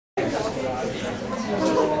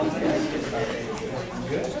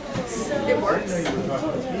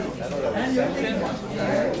And your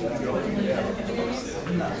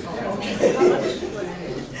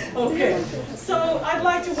okay, so I'd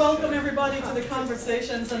like to welcome everybody to the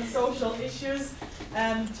Conversations on Social Issues.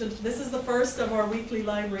 And this is the first of our weekly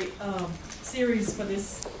library series for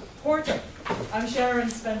this quarter. I'm Sharon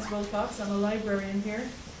Spence-Wilcox. I'm a librarian here.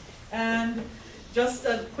 And just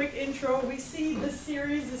a quick intro, we see this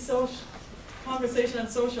series, the Conversation on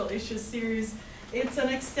Social Issues series, it's an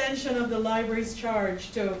extension of the library's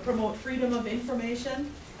charge to promote freedom of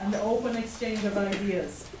information and the open exchange of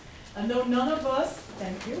ideas. And though none of us,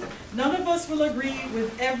 thank you, none of us will agree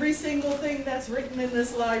with every single thing that's written in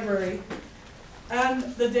this library and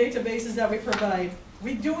the databases that we provide,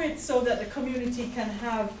 we do it so that the community can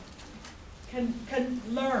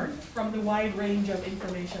learn from the wide range of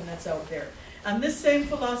information that's out there. And this same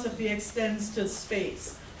philosophy extends to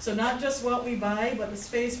space. So not just what we buy, but the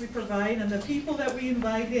space we provide and the people that we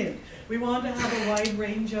invite in. We want to have a wide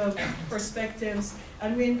range of perspectives,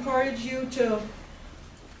 and we encourage you to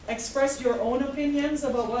express your own opinions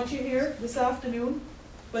about what you hear this afternoon,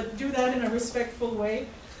 but do that in a respectful way.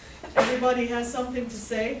 Everybody has something to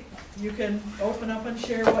say. You can open up and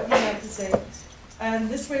share what you have to say. And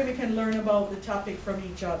this way we can learn about the topic from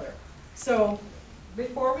each other. So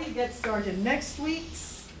before we get started, next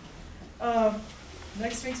week's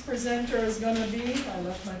presenter is going to be, I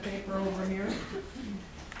left my paper over here.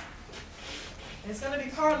 It's going to be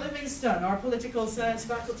Carl Livingston, our political science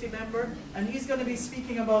faculty member, and he's going to be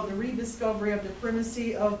speaking about the rediscovery of the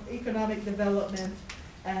primacy of economic development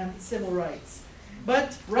and civil rights.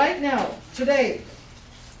 But right now, today,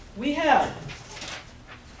 we have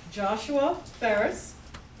Joshua Farris,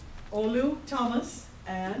 Olu Thomas,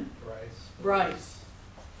 and Bryce.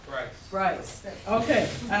 Bryce. Okay,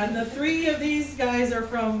 and the three of these guys are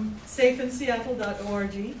from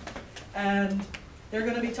safeinseattle.org, and they're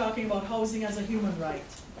going to be talking about housing as a human right,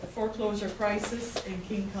 the foreclosure crisis in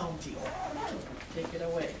King County. Take it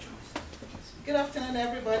away. Good afternoon,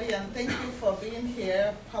 everybody, and thank you for being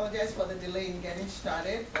here. Apologize for the delay in getting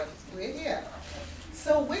started, but we're here.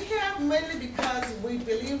 So we're here mainly because we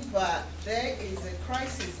believe there is a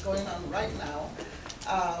crisis going on right now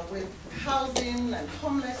with housing and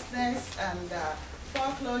homelessness and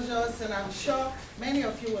foreclosures, and I'm sure many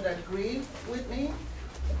of you would agree with me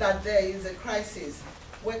that there is a crisis.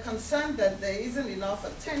 We're concerned that there isn't enough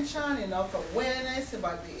attention, enough awareness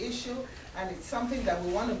about the issue, and it's something that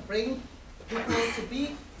we want to bring people to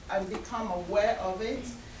be and become aware of it.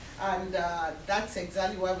 And that's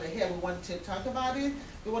exactly why we're here. We want to talk about it.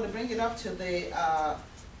 We want to bring it up to the,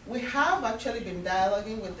 we have actually been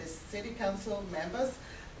dialoguing with the city council members,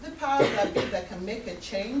 the powers that can make a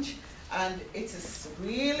change, and it's a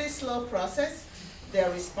really slow process. They're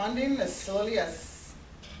responding as slowly as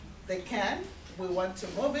they can. We want to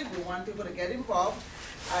move it. We want people to get involved,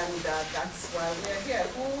 and that's why we're here.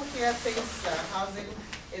 Who here thinks housing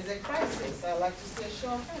is a crisis? I'd like to say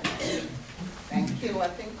show of hands. Thank you. I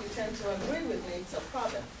think you tend to agree with me. It's a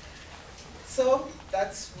problem. So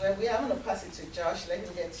that's where we are. I'm going to pass it to Josh. Let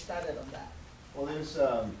him get started on that. Well, there's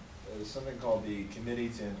something called the Committee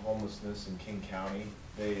to End Homelessness in King County.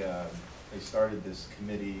 They started this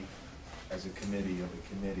committee as a committee of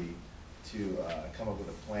a committee to come up with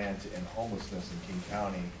a plan to end homelessness in King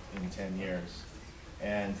County in 10 years.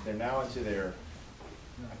 And they're now into their,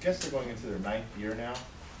 I guess they're going into their 9th year now,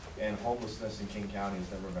 and homelessness in King County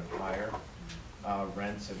has never been higher.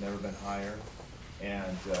 Rents have never been higher.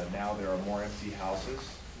 And now there are more empty houses,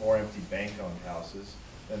 more empty bank-owned houses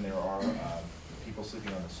than there are people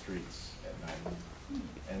sleeping on the streets at night.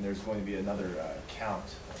 And there's going to be another count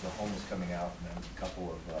of the homeless coming out in a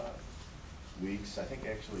couple of weeks. I think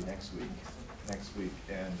actually next week.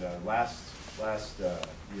 And last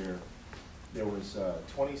year, there was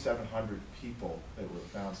 2,700 people that were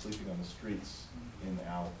found sleeping on the streets in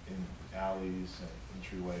alleys,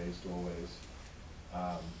 entryways, doorways.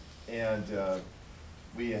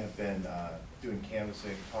 We have been doing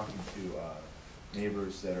canvassing, talking to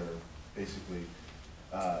neighbors that are basically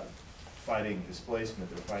fighting displacement.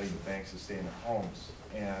 They're fighting the banks to stay in their homes.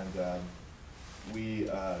 And we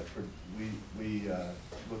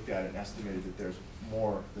looked at it and estimated that there's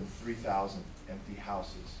more than 3,000 empty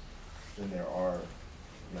houses than there are,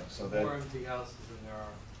 so that more empty houses than there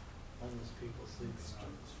are homeless people sleeping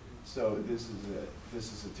on the street. So this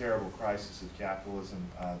is a terrible crisis of capitalism.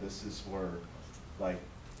 This is where, like,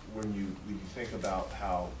 when you think about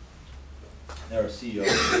how there are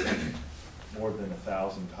CEOs making more than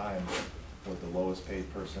 1,000 times what the lowest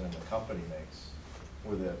paid person in the company makes,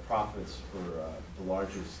 where the profits for the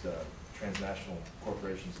largest transnational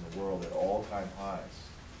corporations in the world at all-time highs,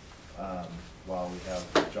 while we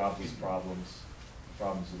have jobless problems,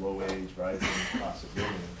 problems of low age, rising cost of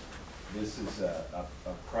living. This is a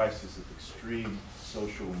crisis of extreme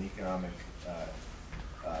social and economic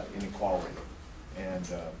inequality. And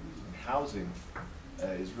housing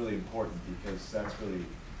is really important because that's really,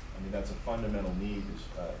 I mean, that's a fundamental need,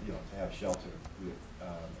 you know, to have shelter,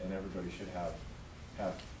 and everybody should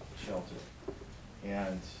have shelter.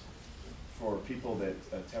 And for people that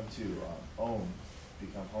attempt to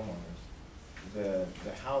become homeowners,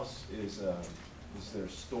 the house is their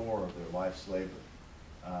store of their life's labor.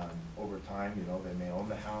 Over time, you know, they may own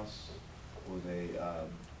the house, or they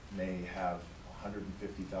may have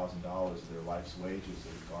 $150,000 of their life's wages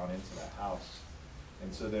that have gone into that house.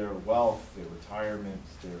 And so their wealth, their retirement,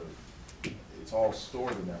 it's all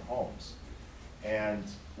stored in their homes. And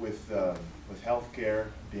with healthcare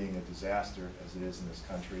being a disaster, as it is in this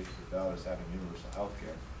country, without us having universal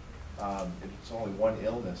healthcare, it's only one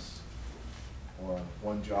illness or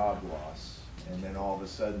one job loss, and then all of a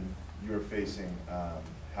sudden you're facing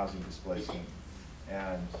housing displacement.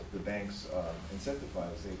 And the banks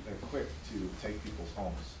incentivize, they're quick to take people's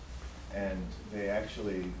homes. And they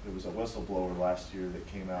actually, there was a whistleblower last year that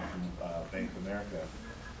came out from Bank of America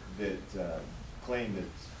that claimed that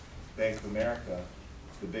Bank of America,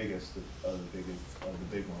 the biggest of the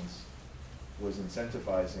big ones, was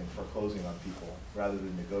incentivizing foreclosing on people rather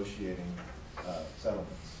than negotiating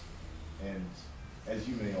settlements. And as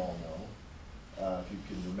you may all know, if you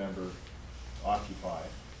can remember Occupy,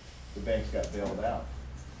 the banks got bailed out,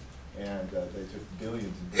 and they took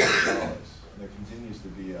billions and billions of dollars. And there continues to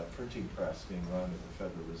be a printing press being run at the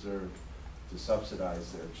Federal Reserve to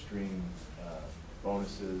subsidize their extreme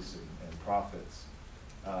bonuses and profits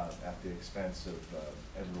at the expense of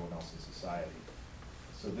everyone else in society.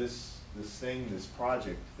 So this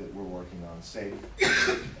project that we're working on, SAFE,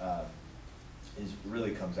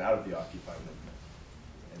 really comes out of the Occupy movement.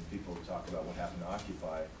 And people talk about what happened to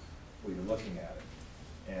Occupy, well, you're looking at it.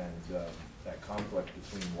 And that conflict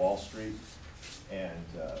between Wall Street and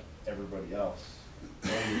everybody else.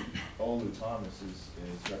 Olu Thomas is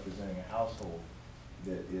representing a household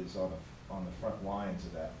that is on the front lines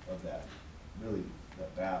of that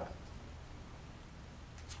battle.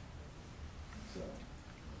 So.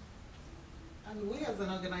 And we as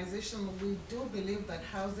an organization, we do believe that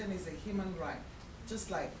housing is a human right, just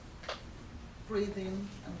like breathing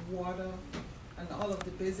and water and all of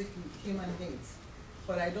the basic human needs.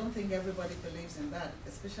 But I don't think everybody believes in that,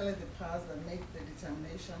 especially the powers that make the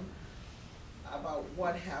determination about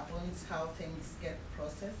what happens, how things get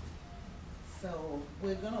processed. So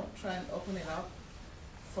we're going to try and open it up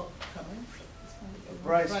for comments.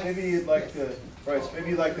 Bryce, maybe you'd like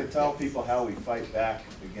to tell people how we fight back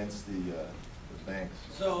against the banks.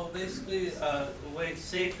 So basically, the way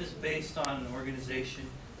SAFE is based on an organization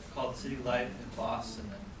called City Life in Boston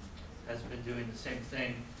that has been doing the same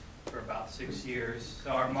thing for about 6 years.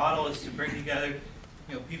 So our model is to bring together,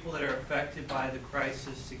 people that are affected by the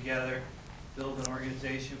crisis together, build an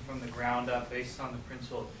organization from the ground up based on the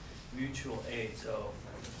principle of mutual aid. So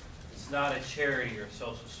it's not a charity or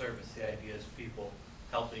social service. The idea is people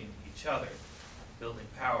helping each other, building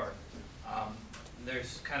power.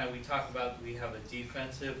 There's we talk about, we have a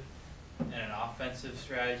defensive and an offensive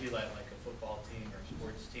strategy, like a football team or a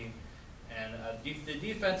sports team. And the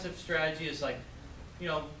defensive strategy is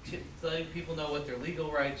letting people know what their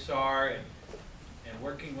legal rights are and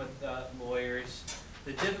working with lawyers.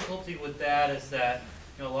 The difficulty with that is that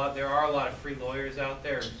there are a lot of free lawyers out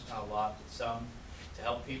there, not a lot, but some, to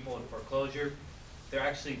help people in foreclosure. They're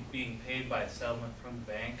actually being paid by a settlement from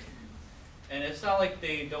the bank. And it's not like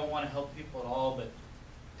they don't want to help people at all, but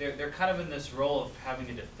they're kind of in this role of having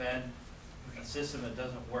to defend a system that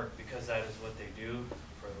doesn't work, because that is what they do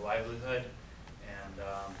for their livelihood.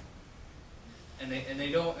 And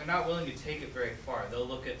they're not willing to take it very far. They'll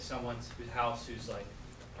look at someone's house who's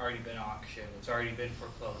already been auctioned, it's already been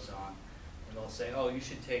foreclosed on, and they'll say, oh, you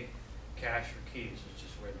should take cash for keys, which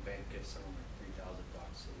is where the bank gives someone $3,000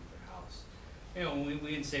 to leave their house.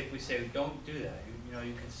 We in SAFE, we say, don't do that. You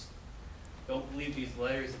can don't believe these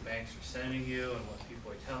letters the banks are sending you and what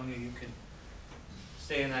people are telling you. You can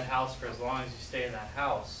stay in that house for as long as you stay in that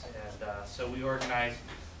house. And so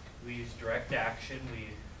we use direct action. We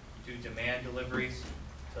do demand deliveries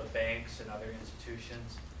to banks and other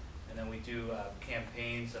institutions. And then we do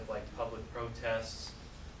campaigns of public protests,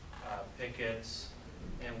 pickets,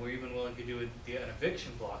 and we're even willing to do an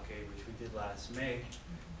eviction blockade, which we did last May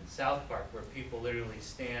in South Park, where people literally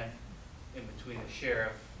stand in between the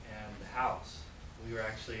sheriff and the house. We were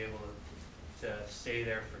actually able to stay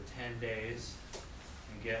there for 10 days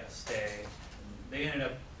and get a stay. And they ended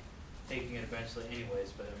up taking it eventually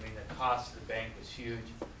anyways, but I mean the cost of the bank was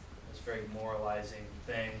huge. this very moralizing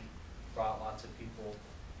thing, brought lots of people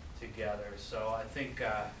together. So I think,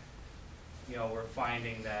 you know, we're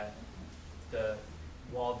finding that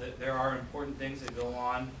while there are important things that go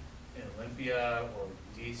on in Olympia or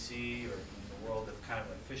DC or in the world of kind of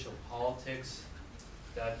official politics,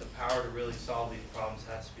 that the power to really solve these problems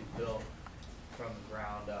has to be built from the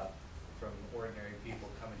ground up, from ordinary people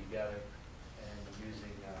coming together and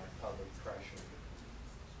using public pressure.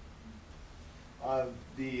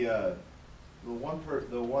 The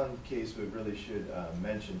one case we really should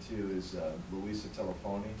mention too is Luisa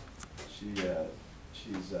Telefoni.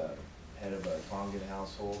 She's head of a Tongan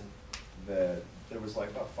household. There was like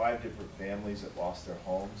about 5 different families that lost their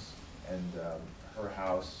homes, and her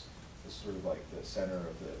house was sort of like the center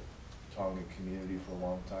of the Tongan community for a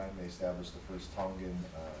long time. They established the first Tongan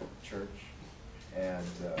church, and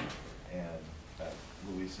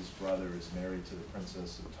Luisa's brother is married to the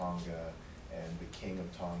Princess of Tonga, and the King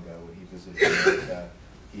of Tonga. When he visited America,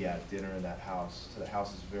 he had dinner in that house. So the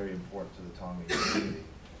house is very important to the Tongan community.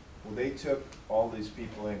 Well, they took all these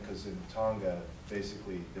people in because in Tonga,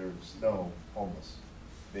 basically, there's no homeless.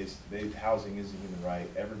 Housing is a human right.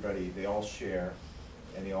 Everybody, they all share,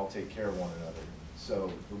 and they all take care of one another.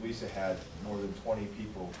 So Luisa had more than 20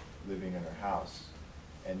 people living in her house.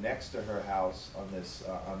 And next to her house, on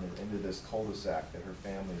the end of this cul-de-sac that her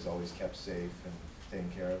family's always kept safe and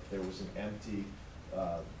taken care of, there was an empty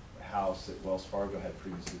house that Wells Fargo had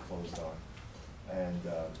previously closed on. And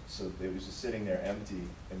so it was just sitting there empty,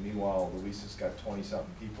 and meanwhile, Luisa's got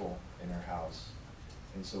 20-something people in her house.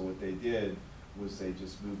 And so what they did was they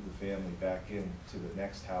just moved the family back into the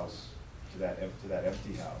next house, to that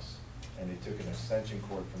empty house. And they took an extension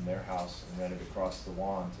cord from their house and ran it across the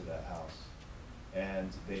lawn to that house. And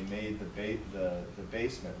they made the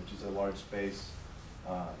basement, which is a large space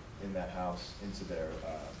in that house, into their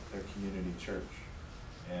community church.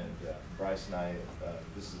 And Bryce and I,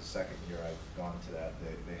 this is the second year I've gone to that.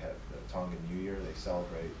 They have the Tongan New Year. They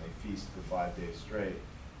celebrate. They feast for 5 days straight.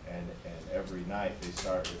 And every night they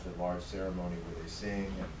start with a large ceremony where they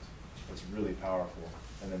sing, and it's really powerful.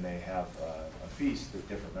 And then they have a feast that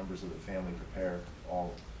different members of the family prepare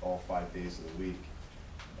all 5 days of the week.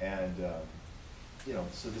 And you know,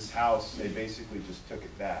 so this house, they basically just took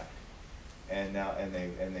it back, and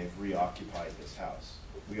they've reoccupied this house.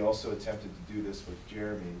 We also attempted to do this with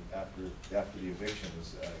Jeremy after the eviction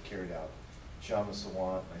was carried out. Shama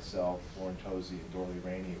Sawant, myself, Lauren Tozy, and Dorley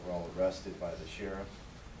Rainey were all arrested by the sheriff,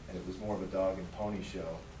 and it was more of a dog and pony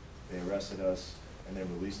show. They arrested us and they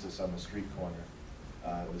released us on the street corner.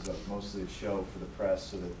 It was mostly a show for the press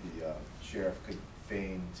so that the sheriff could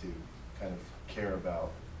feign to kind of care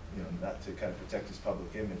about, you know, not to kind of protect his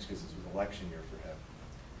public image because it was election year for him.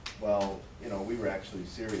 Well, you know, we were actually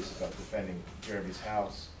serious about defending Jeremy's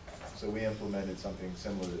house, so we implemented something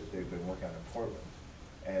similar that they've been working on in Portland.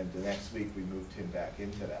 And the next week we moved him back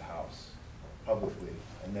into that house publicly,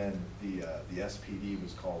 and then the SPD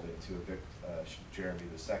was called in to evict Jeremy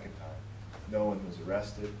the second time. No one was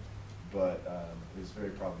arrested, but it was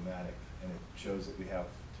very problematic, and it shows that we have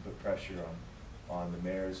to put pressure on the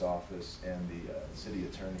mayor's office and the city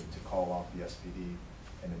attorney to call off the SPD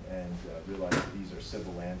and realize that these are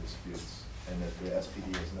civil land disputes, and that the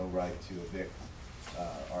SPD has no right to evict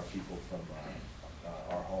our people from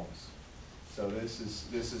our homes. So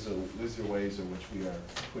these are ways in which we are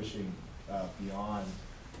pushing beyond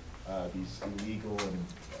these illegal and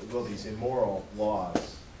these immoral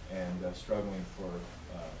laws, and struggling for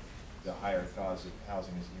the higher cause of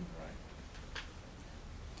housing as a human right.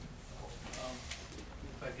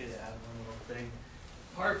 If I could add one little thing.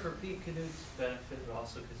 Part for Pete Knutson's benefit, but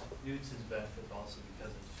also because Knutson's benefit, also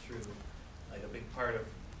because it's true. Like a big part of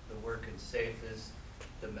the work in SAFE is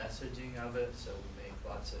the messaging of it. So we make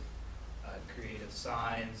lots of creative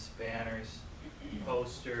signs, banners,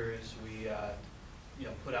 posters. We you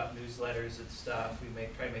know, put out newsletters and stuff. We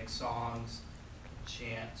try to make songs,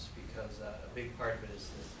 chants, because a big part of it is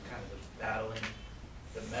kind of the battling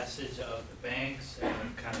the message of the banks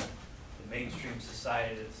and kind of the mainstream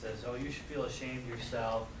society that says, oh, you should feel ashamed of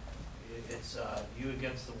yourself. It's you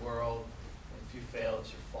against the world. If you fail,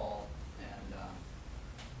 it's your fault. And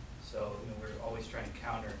so you know, we're always trying to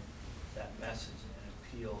counter that message and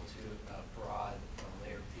appeal to a broad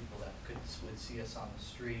layer of people that would see us on the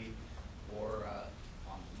street or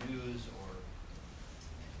on the news or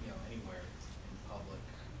you know, anywhere in public.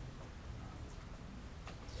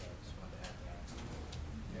 So I just wanted to add that.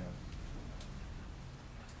 Yeah.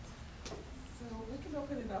 So we can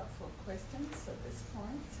open it up for questions at this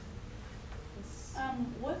point.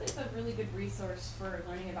 What is a really good resource for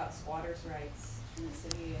learning about squatters' rights in the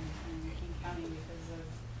city and King County? Because of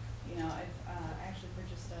You know, I actually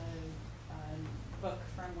purchased a book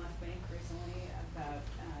from Left Bank recently about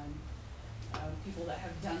people that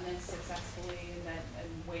have done this successfully and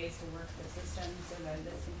ways to work the system so that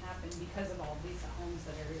this can happen because of all these homes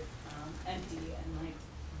that are empty, and like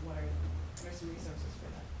what are some resources for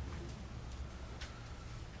that?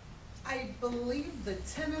 I believe the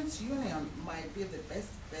tenants union might be the best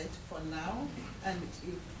bet for now, and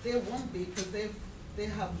if they won't be, because they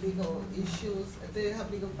have legal issues, they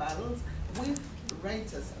have legal battles with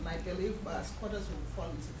renters, and I believe squatters will fall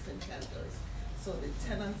into the same categories. So the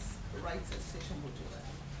tenants' rights association will do that.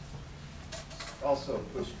 Also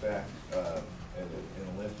pushed back in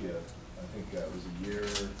Olympia, I think it was a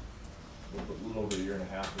little over a year and a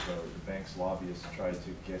half ago, the bank's lobbyists tried to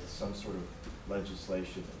get some sort of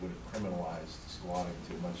legislation that would have criminalized squatting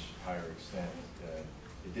to a much higher extent.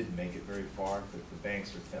 It didn't make it very far, but the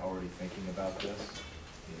banks are already thinking about this.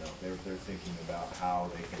 You know, they're thinking about how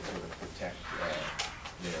they can sort of protect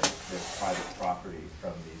their private property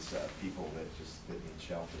from these people that need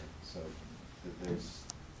shelter. So there's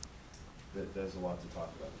a lot to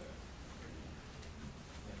talk about there.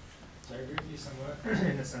 So I agree with you somewhat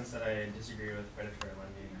in the sense that I disagree with predatory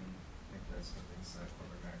lending, and I think that's some things that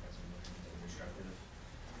corporate America has been doing to be destructive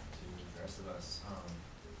to the rest of us.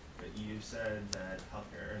 But you said that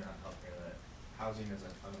that housing is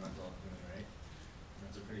a fundamental human right. And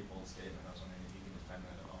that's a pretty bold statement. I was wondering if you can defend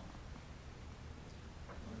that at all.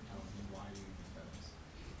 Tell me why you think that is.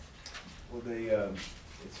 Well,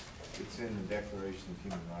 it's in the Declaration of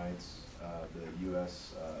Human Rights, the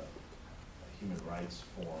U.S. Human Rights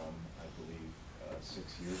Forum, I believe, 6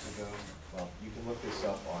 years ago. Well, you can look this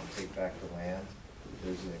up on Take Back the Land.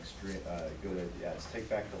 There's an extreme, it's Take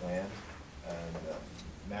Back the Land, and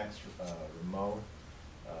Max Rameau,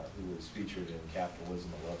 who was featured in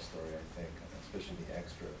Capitalism, a Love Story, I think, especially the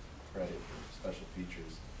extra credit for special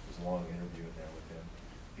features. There's a long interview in there with him.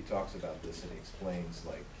 He talks about this and he explains,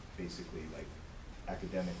 like, basically, like,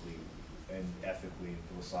 academically and ethically and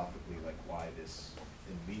philosophically, like, why this,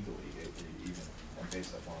 and legally, even, and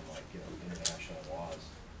based upon, like, you know, international laws,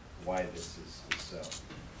 why this is so.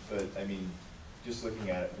 But, I mean, just looking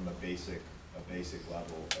at it from a basic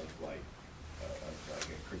level of, like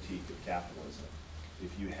a critique of capitalism,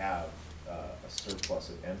 if you have a surplus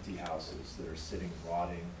of empty houses that are sitting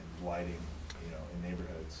rotting and blighting, you know, in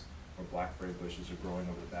neighborhoods where blackberry bushes are growing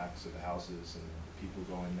over the backs of the houses, and people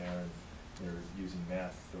go in there and they're using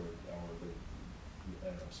meth or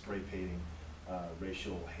they're spray painting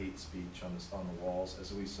racial hate speech on the walls,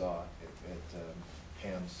 as we saw at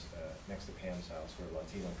Pam's next to Pam's house, where a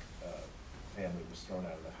Latino family was thrown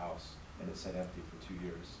out of the house and it sat empty for 2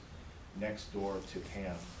 years. Next door to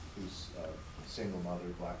Pam, who's a single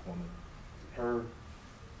mother, black woman, her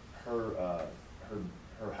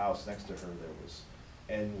house next to her, there was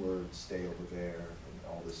N-word, stay over there, and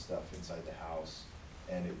all this stuff inside the house,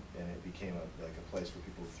 and it became like a place where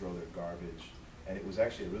people would throw their garbage, and it was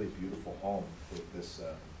actually a really beautiful home that this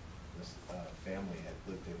family had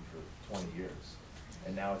lived in for 20 years,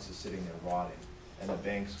 and now it's just sitting there rotting, and the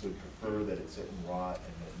banks would prefer that it sit and rot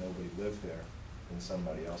and that nobody lived there than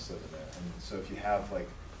somebody else living there. And so if you have like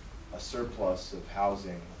a surplus of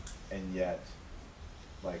housing, and yet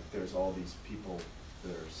like there's all these people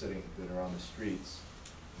that are on the streets,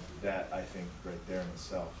 that I think right there in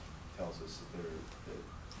itself tells us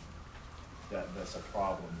that that's a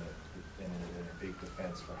problem, and a big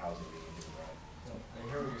defense for housing being a human right. Well, I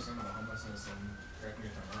hear what you're saying about homelessness, and correct me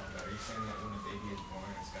if I'm wrong, but are you saying that when a baby is born,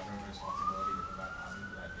 it's government responsibility to provide housing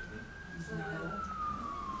for that baby? Absolutely.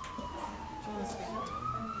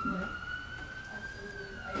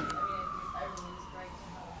 I mean, everyone's right to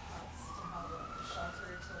have a house, to have a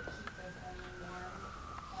shelter, to like keep their family warm.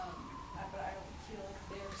 But I don't feel like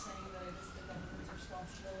they're saying that it is the government's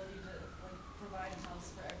responsibility to like provide a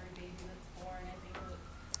house for every baby that's born. I think that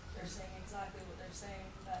they're saying exactly what they're saying,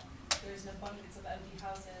 that there's an abundance of empty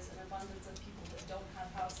houses, an abundance of people that don't have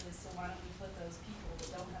houses, so why don't we put those people that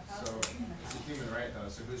don't have houses in a house? It's a human right though,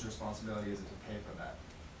 so whose responsibility is it to pay for that?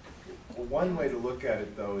 Well, one way to look at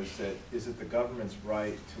it though is it the government's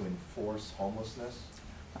right to enforce homelessness?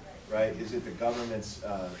 Right? Is it the government's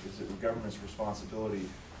responsibility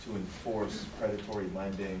to enforce predatory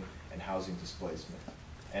lending and housing displacement?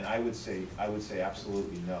 And I would say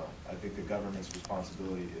absolutely no. I think the government's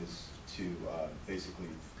responsibility is to basically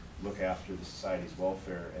look after the society's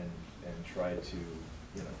welfare and try to,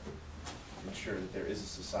 you know, ensure that there is a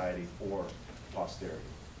society for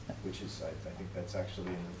posterity, which is, I think that's actually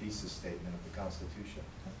in the thesis statement of the Constitution.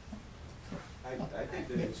 I think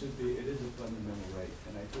that it is a fundamental right,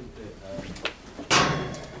 and I think that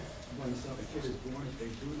when a kid is born, if they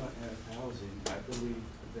do not have housing, I believe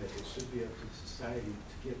that it should be up to society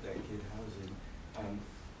to get that kid housing.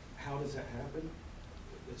 How does that happen?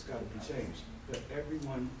 It's got to be changed. But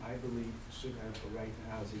everyone, I believe, should have a right to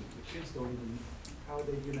housing. The kids don't even, how are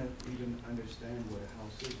they gonna even understand what a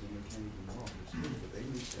house is when they can't even walk or speak, but they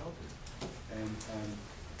need shelter. And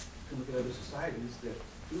you can look at other societies that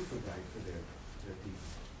do provide for their people.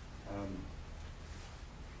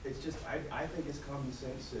 It's just, I think it's common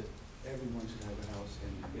sense that everyone should have a house,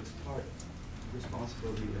 and it's part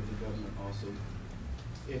responsibility of the government also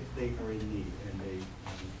if they are in need and they,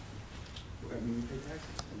 I mean, we pay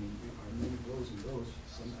taxes. I mean, our money goes and goes.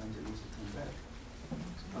 Sometimes it needs to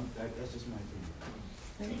come back. That's just my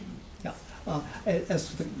opinion. Yeah.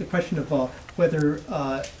 As to the question of whether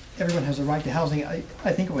everyone has a right to housing, I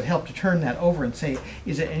think it would help to turn that over and say,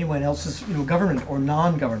 is it anyone else's, government or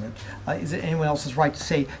non-government? Is it anyone else's right to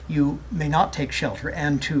say you may not take shelter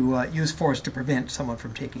and to use force to prevent someone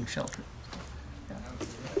from taking shelter?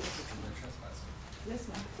 Yes,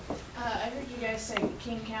 ma'am. I heard you guys say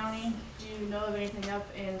King County. Do you know of anything up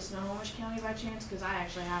in Snohomish County by chance? Because I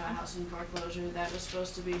actually have a house in foreclosure that was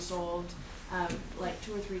supposed to be sold like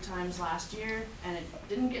 2 or 3 times last year, and it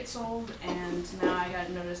didn't get sold, and now I got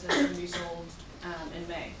notice that it's going to be sold in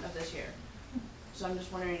May of this year. So I'm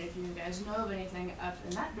just wondering if you guys know of anything up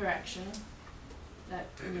in that direction that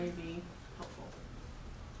may be helpful.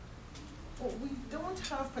 Well, we don't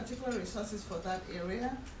have particular resources for that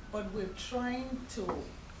area, but we're trying to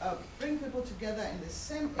bring people together in the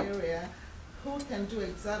same area who can do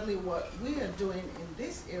exactly what we are doing in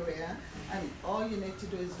this area, and all you need to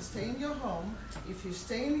do is to stay in your home. If you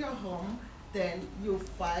stay in your home, then you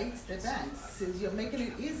fight the banks, since you're making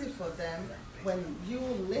it easy for them when you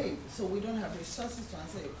leave. So we don't have resources to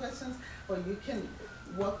answer your questions, but you can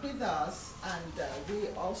work with us, and we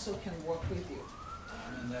also can work with you.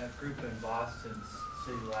 And that group in Boston,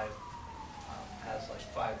 City Life, has like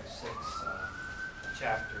 5 or 6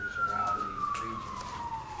 chapters around the region.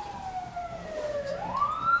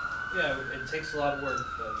 Yeah, it takes a lot of work,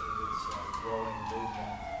 but it is a growing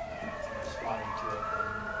movement and responding to it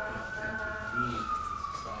and need in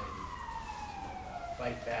society to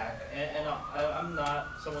fight back. And I'm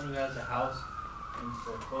not someone who has a house in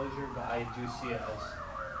foreclosure, but I do see it as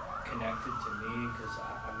connected to me because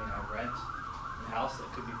I mean I rent a house that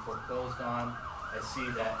could be foreclosed on. I see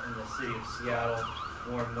that in the city of Seattle,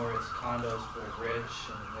 more and more it's condos for the rich,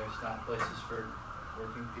 and there's not places for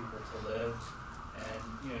working people to live.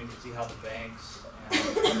 And you can see how the banks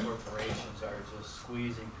and corporations are just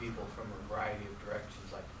squeezing people from a variety of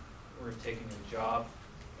directions. Like, we're taking your job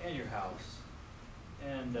and your house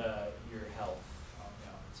and your health.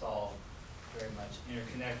 It's all very much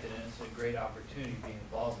interconnected, and it's a great opportunity being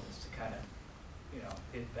involved in this to kind of,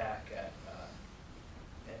 hit back at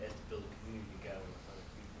to build a community together with other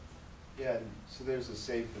people. Yeah, so there's a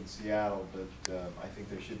SAFE in Seattle, but I think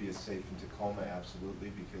there should be a SAFE in Tacoma,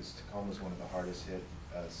 absolutely, because Tacoma is one of the hardest hit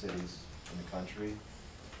cities in the country.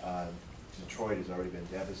 Detroit has already been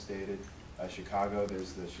devastated. Chicago,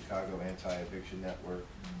 there's the Chicago Anti-Eviction Network,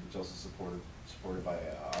 which is also supported by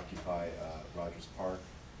Occupy Rogers Park.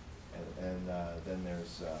 And then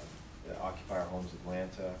there's Occupy Our Homes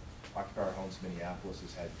Atlanta. Occupy Our Homes Minneapolis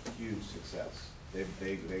has had huge success.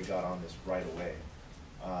 They got on this right away.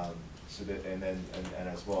 So that, and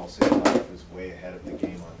as well, City Life is way ahead of the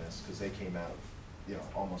game on this, because they came out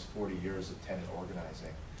of almost 40 years of tenant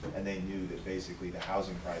organizing, and they knew that basically the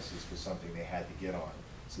housing crisis was something they had to get on.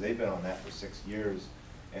 So they've been on that for 6 years,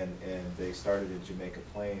 and they started in Jamaica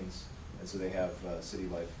Plains, and so they have City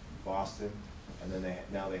Life Boston, and then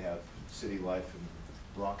now they have City Life in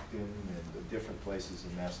Brockton and different places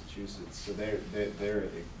in Massachusetts. So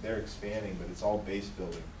they're expanding, but it's all base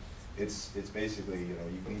building. It's basically,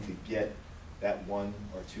 you need to get that 1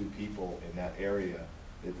 or 2 people in that area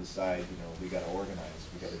that decide, we got to organize,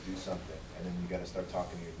 we got to do something, and then you got to start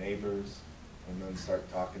talking to your neighbors, and then start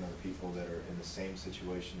talking to the people that are in the same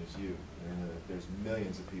situation as you. There's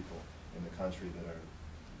millions of people in the country that are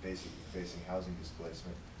basically facing housing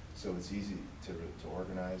displacement, so it's easy to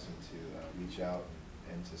organize and to reach out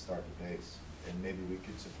and to start the base, and maybe we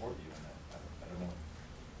could support you in that. I don't know.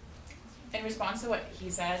 In response to what he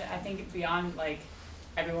said, I think beyond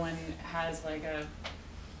everyone has a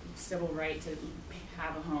civil right to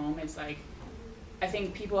have a home, it's I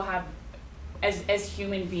think people have, as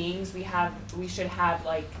human beings, we should have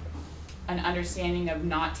an understanding of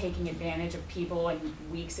not taking advantage of people in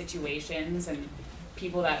weak situations and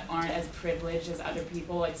people that aren't as privileged as other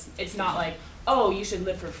people. It's not oh, you should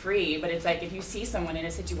live for free, but it's if you see someone in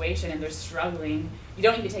a situation and they're struggling, you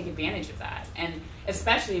don't need to take advantage of that. And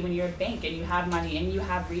especially when you're a bank and you have money and you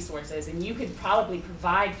have resources and you could probably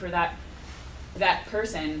provide for that that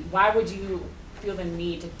person, why would you feel the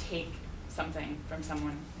need to take something from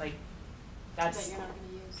someone? Like, that's, That you're not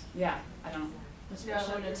gonna use. yeah, I don't,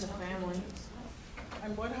 Especially when it's a family.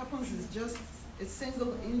 And what happens is just a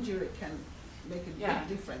single injury can make a Yeah.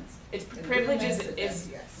 big difference. it's in privilege giving is, them is,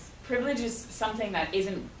 yes. privilege is something that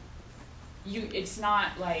isn't, it's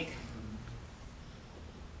not like,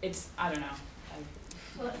 it's, I don't know.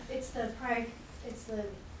 Well, it's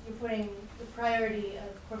you're putting the priority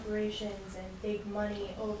of corporations and big money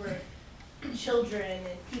over children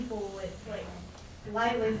and people with like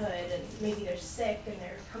livelihood, and maybe they're sick and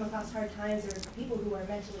they're come across hard times, or people who are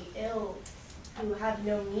mentally ill who have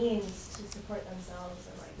no means to support themselves,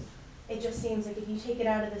 and like it just seems like if you take it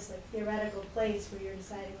out of this like theoretical place where you're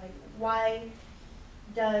deciding like why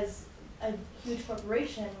does a huge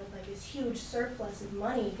corporation with like this huge surplus of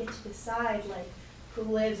money get to decide like who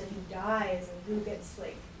lives and who dies and who gets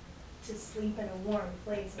like to sleep in a warm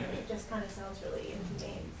place? And it just kind of sounds really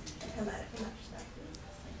inhumane from that perspective.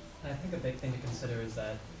 And I think a big thing to consider is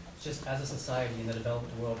that just as a society in the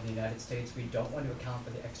developed world in the United States, we don't want to account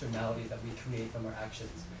for the externalities that we create from our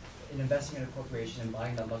actions. In investing in a corporation and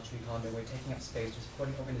buying that luxury condo, we're taking up space, we're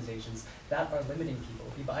supporting organizations that are limiting people.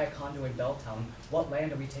 If we buy a condo in Belltown, what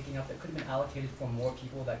land are we taking up that could have been allocated for more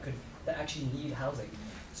people that actually need housing?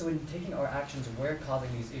 So in taking our actions, we're causing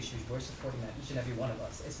these issues, we're supporting that, each and every one of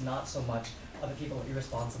us. It's not so much other people are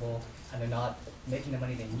irresponsible and they're not making the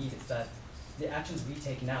money they need, it's that the actions we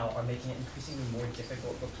take now are making it increasingly more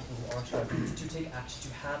difficult for people who are struggling to take action,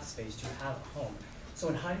 to have space, to have a home. So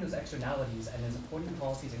in hiding those externalities and in supporting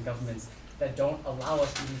policies and governments that don't allow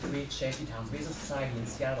us to even create shanty towns. We as a society in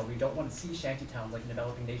Seattle, we don't want to see shanty towns like in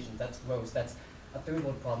developing nations. That's gross, that's a third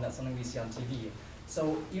world problem, that's something we see on TV.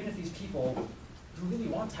 So even if these people who really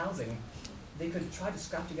want housing, they could try to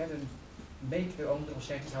scrap together and make their own little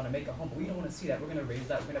shanty town and make a home, but we don't want to see that. We're going to raise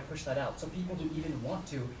that, we're going to push that out. So people who even want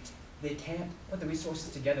to, they can't put the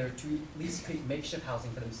resources together to at least create makeshift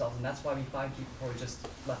housing for themselves, and that's why we find people who are just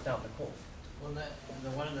left out in the cold. Well,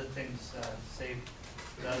 one of the things SAFE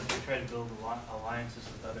does, we try to build alliances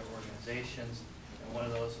with other organizations, and one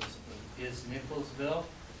of those is Nicholsville,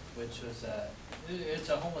 which was it's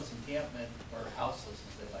a homeless encampment, or houseless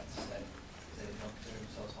as they like to say. They don't consider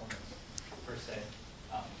themselves homeless per se,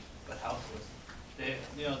 but houseless.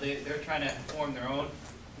 They're trying to form their own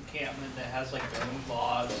encampment that has like their own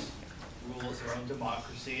laws, rules, their own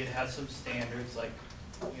democracy. It has some standards, like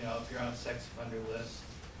if you're on a sex offender list,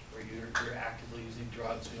 or you're actively using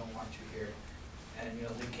drugs, we don't want you here. And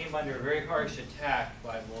they came under a very harsh attack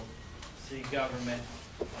by both city government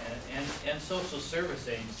and social service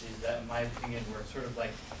agencies that, in my opinion, were sort of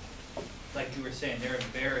like you were saying, they're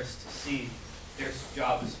embarrassed to see their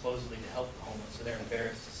job is supposedly to help the homeless, so they're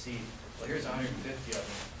embarrassed to see, well, here's 150 of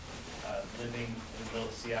them living in the middle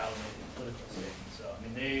of Seattle making political statements. So, I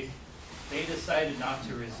mean, they decided not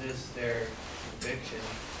to resist their eviction.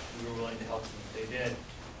 We were willing to help them if they did.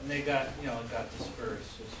 And they got, got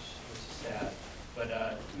dispersed, which is sad. But,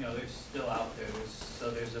 they're still out there.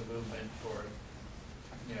 There's a movement for,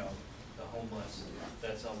 the homeless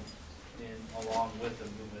that's along with the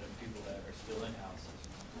movement of people that are still in houses.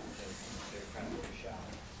 They're kind of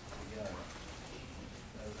overshadowed together.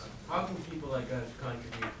 How can people like us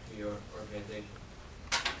contribute to your organization?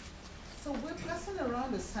 So we're passing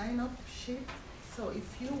around a sign-up sheet. So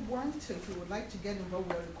if you want to, if you would like to get involved,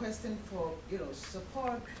 we're requesting for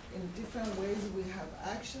support in different ways. We have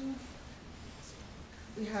actions.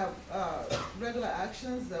 We have regular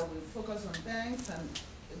actions that we focus on banks and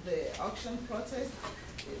the auction protest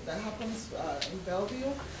that happens in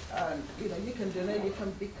Bellevue. You can donate. You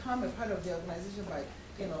can become a part of the organization by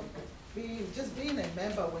being a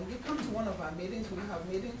member. When you come to one of our meetings, we have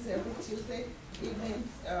meetings every Tuesday evening.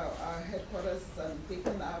 Our headquarters on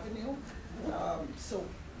Beacon Avenue. So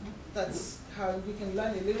that's how you can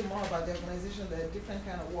learn a little more about the organization. There are different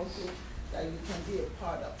kind of work groups that you can be a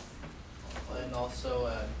part of. And also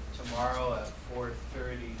tomorrow at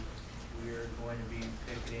 4:30, we're going to be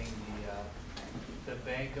picketing the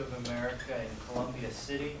Bank of America in Columbia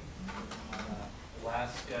City,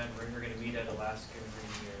 Alaska, and we're going to meet at Alaska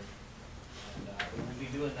every year. And we'll be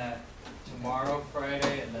doing that tomorrow,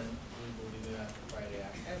 Friday, and then we will be doing that Friday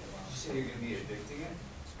after. Did you say you're going to be evicting it?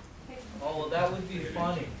 Oh, well, that would be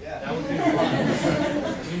funny. Yeah. That would be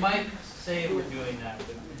funny. We might say we're doing that,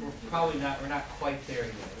 but we're probably not. We're not quite there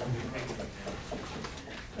yet. We'll be picketing that.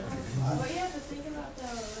 What you have to think about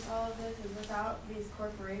though with all of this is without these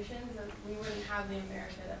corporations, we wouldn't have the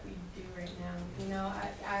America that we do right now.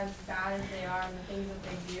 As bad as they are and the things that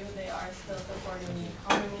they do, they are still supporting the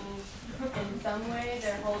economy. In some way,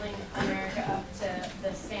 they're holding America up to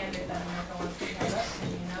the standard that America wants to get up to,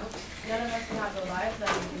 None of us would have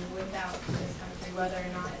whether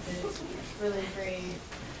or not it's really great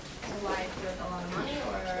life with a lot of money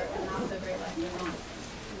or not so great life with money.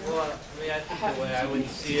 Well, I mean, I think the way I would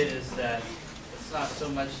see it is that it's not so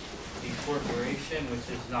much the corporation, which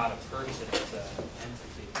is not a person, it's an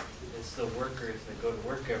entity. It's the workers that go to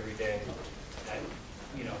work every day at,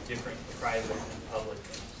 you know, different private and public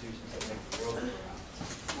institutions that make the world go around.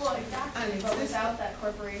 Well, exactly, but without that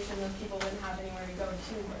corporation, those people wouldn't have anywhere to go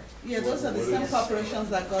to work. Yeah, those are the same corporations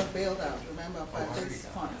that got bailed out, remember, by these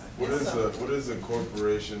funds. Yes, sir. What is a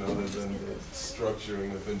corporation other than the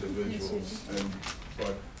structuring of individuals?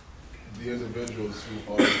 But the individuals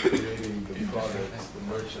who are creating the products, the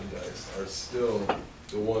merchandise, are still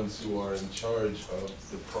the ones who are in charge of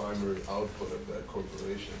the primary output of that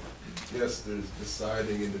corporation. Yes, there's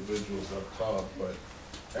deciding individuals up top, but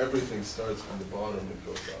everything starts from the bottom and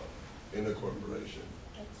goes out in a corporation.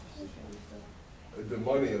 The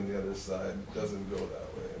money on the other side doesn't go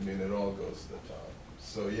that way. I mean, it all goes to the top.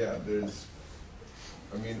 So yeah,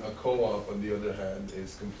 I mean, a co-op on the other hand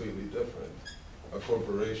is completely different. A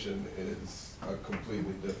corporation is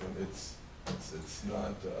completely different. It's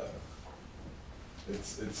not.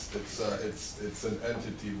 It's an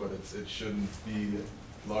entity, but it shouldn't be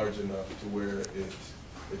large enough to where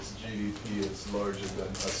its GDP is larger than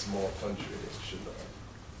a small country. It should not.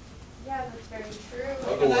 Yeah, that's very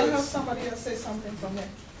true. Can I have somebody else say something from there?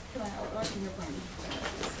 Can I can hear from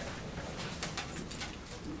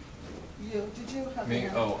you? Did you have me?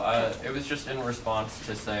 It was just in response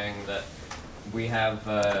to saying that we have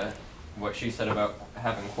what she said about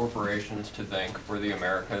having corporations to thank for the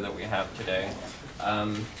America that we have today.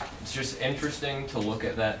 It's just interesting to look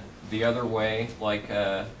at that the other way, like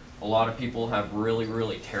a lot of people have really,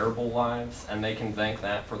 really terrible lives, and they can thank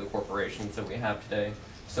that for the corporations that we have today.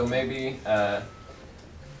 So maybe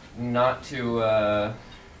not to,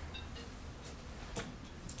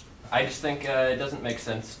 I just think it doesn't make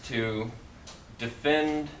sense to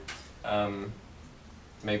defend,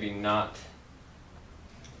 maybe not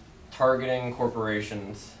targeting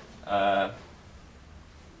corporations. I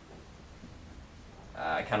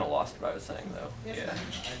kind of lost what I was saying though. Yes,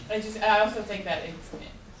 yeah. I also think that it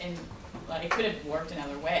could have worked in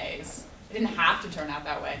other ways. It didn't have to turn out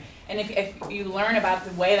that way. And if you learn about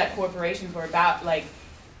the way that corporations were about, like,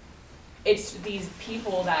 it's these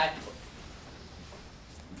people that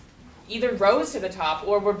either rose to the top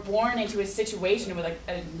or were born into a situation with like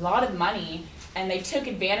a lot of money, and they took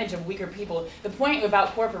advantage of weaker people. The point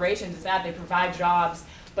about corporations is that they provide jobs,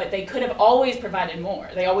 but they could have always provided more.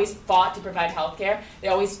 They always fought to provide health care. They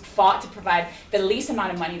always fought to provide the least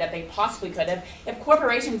amount of money that they possibly could have. If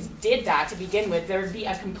corporations did that to begin with, there would be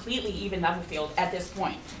a completely even level field at this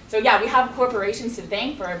point. So yeah, we have corporations to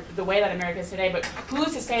thank for the way that America is today, but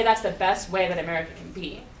who's to say that's the best way that America can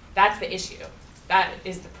be? That's the issue. That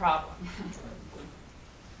is the problem.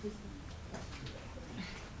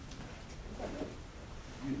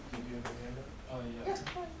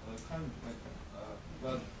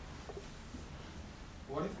 But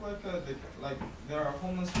what if there are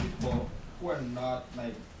homeless people who are not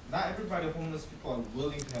everybody homeless people are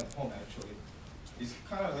willing to have home actually. It's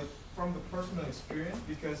kind of like from the personal experience,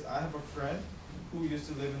 because I have a friend who used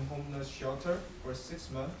to live in homeless shelter for 6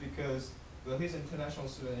 months because he's an international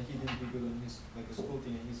student and he didn't do good on his a school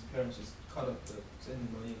thing, and his parents just cut up the sending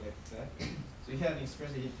money like that. So he had an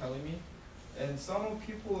experience that he's telling me. And some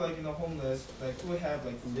people homeless who have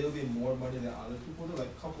a little bit more money than other people do,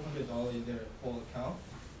 like $200 in their whole account.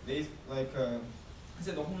 They he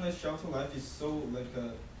said the homeless shelter life is so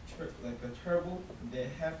terrible. They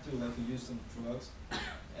have to use some drugs,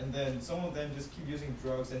 and then some of them just keep using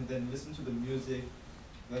drugs and then listen to the music,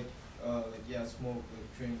 smoke,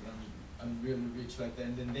 drink, and I'm really rich like that.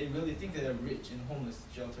 And then they really think that they're rich in homeless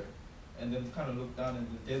shelter, and then kind of look down and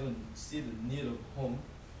they don't see the need of home.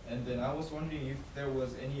 And then I was wondering if there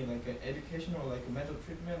was any education or a mental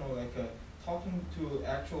treatment or talking to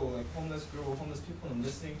actual homeless girl or homeless people and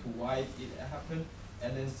listening to why it happened,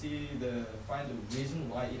 and then find the reason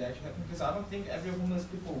why it actually happened. Because I don't think every homeless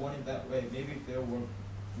people want it that way. Maybe if they were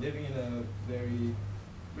living in a very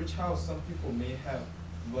rich house, some people may have,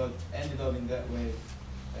 but ended up in that way.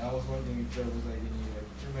 And I was wondering if there was any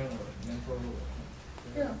treatment or mental.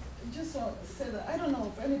 Yeah, just to say that I don't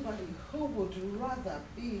know if anybody who would rather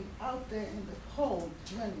be out there in the cold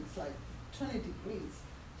when it's 20 degrees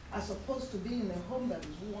as opposed to being in a home that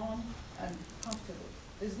is warm and comfortable.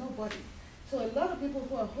 There's nobody. So a lot of people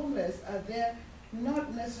who are homeless are there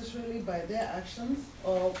not necessarily by their actions,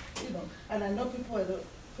 or and I know people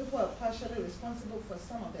are partially responsible for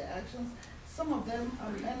some of their actions. Some of them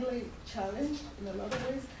are mentally challenged in a lot of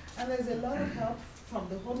ways, and there's a lot of help from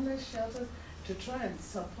the homeless shelters to try and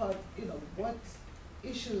support, what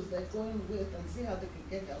issues they're going with and see how they can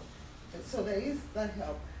get help. So there is that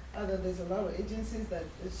help. There's a lot of agencies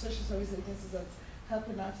social service agencies that's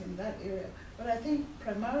helping out in that area. But I think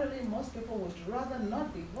primarily most people would rather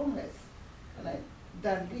not be homeless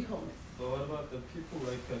than be homeless. But what about the people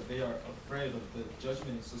they are afraid of the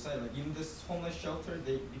judgment in society? Like in this homeless shelter,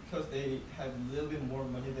 because they have a little bit more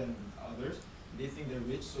money than others, they think they're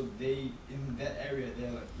rich, so in that area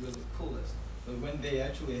they're like really coolest. But when they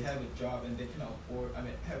actually have a job and they can afford,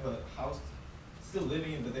 have a house still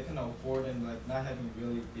living in, but they cannot afford and like not having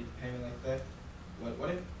really big payment like that,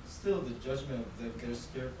 what if still the judgment of they're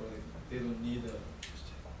scared for, like they don't need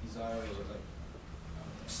a desire or like.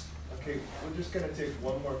 Okay, we're just going to take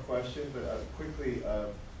one more question, but quickly,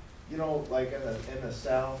 you know, like in the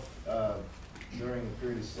South, during the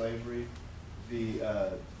period of slavery, the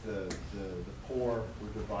poor were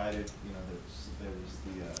divided. You know, there was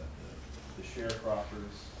the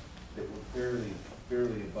sharecroppers that were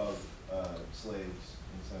barely above slaves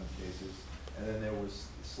in some cases, and then there was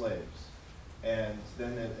slaves, and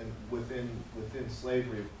then within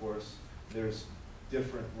slavery, of course, there's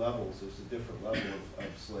different levels. There's a different level of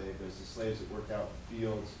slave. There's the slaves that work out in the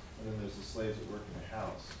fields, and then there's the slaves that work in the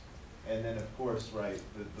house. And then, of course, right,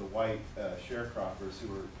 the white sharecroppers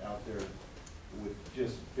who are out there with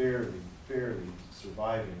just barely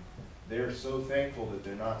surviving, they're so thankful that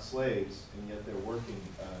they're not slaves, and yet they're working,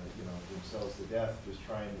 you know, themselves to death just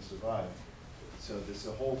trying to survive. So this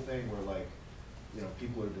a whole thing where, like, you know,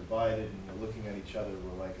 people are divided and they're looking at each other.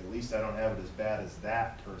 We're like, at least I don't have it as bad as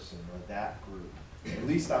that person or that group. At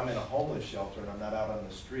least I'm in a homeless shelter and I'm not out on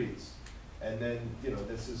the streets. And then, you know,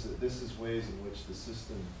 this is ways in which the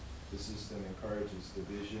system encourages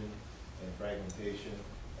division and fragmentation.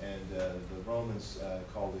 And the Romans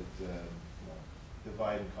called it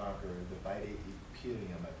divide and conquer, divide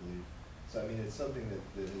imperium, I believe. So I mean, it's something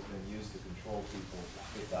that has been used to control people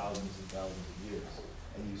for thousands and thousands of years.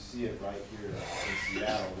 And you see it right here in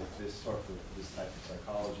Seattle with this type of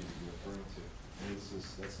psychology that you're referring to. And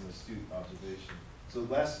that's an astute observation. So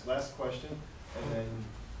last question, and then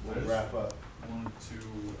we'll wrap up. I wanted to,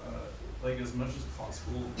 like, as much as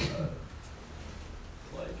possible,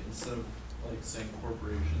 like, instead of like saying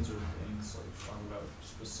corporations or banks, like talk about a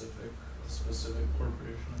specific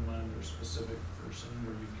corporation in mind or a specific person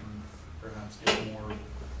where you can perhaps get more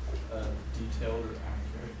detailed or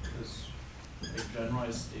accurate, because like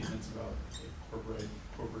generalized statements about like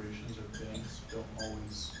corporations or banks don't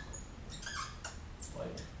always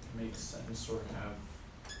like make sense or have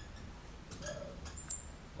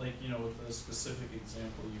like, you know, with a specific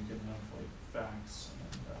example you can have like facts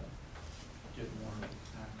and get more accurate.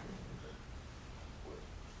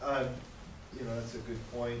 You know, that's a good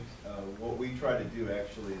point. What we try to do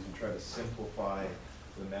actually is we try to simplify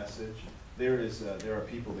the message. There are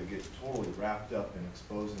people that get totally wrapped up in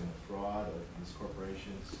exposing the fraud of these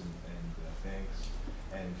corporations and banks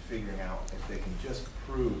and figuring out if they can just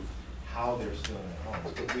prove how they're stealing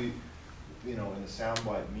homes. But we, you know, in the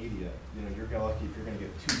soundbite media, you know, you're lucky if you're going to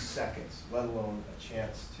get 2 seconds, let alone a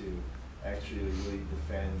chance to actually really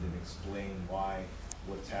defend and explain why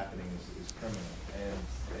what's happening is criminal. And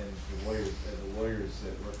the lawyers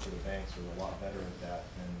that work for the banks are a lot better at that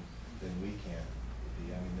than we can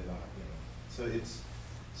be. I mean, they're not, you know.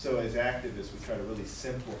 So as activists, we try to really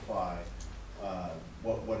simplify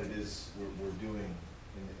what it is we're doing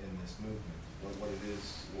in this movement,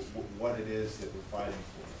 what it is that we're fighting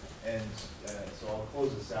for. And so I'll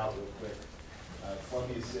close this out real quick.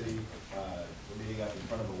 Columbia City, we're meeting up in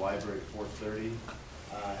front of the library at 4:30,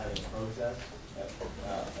 having a protest.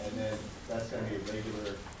 And then that's going to be a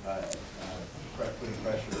regular putting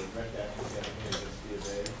pressure, direct action campaign against B of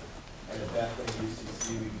A. And at Bethlehem UCC,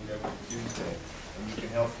 we meet every Tuesday. And you can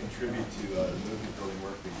help contribute to the movement building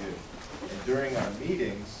work we do. And during our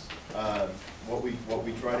meetings, what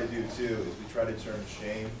we try to do too is we try to turn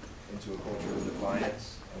shame into a culture of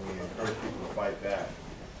defiance, and we encourage people to fight back.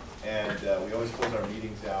 And we always close our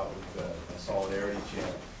meetings out with a solidarity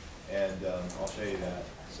chant, and I'll show you that.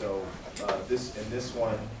 So in this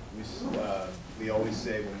one, we always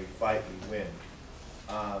say when we fight, we win.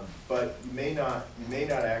 But you may not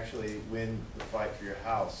actually win the fight for your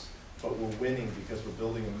house, but we're winning because we're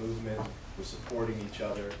building a movement, we're supporting each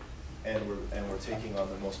other, and we're taking on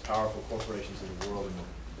the most powerful corporations in the world,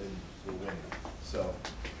 and we're winning. So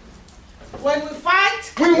when we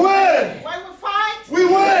fight, we win!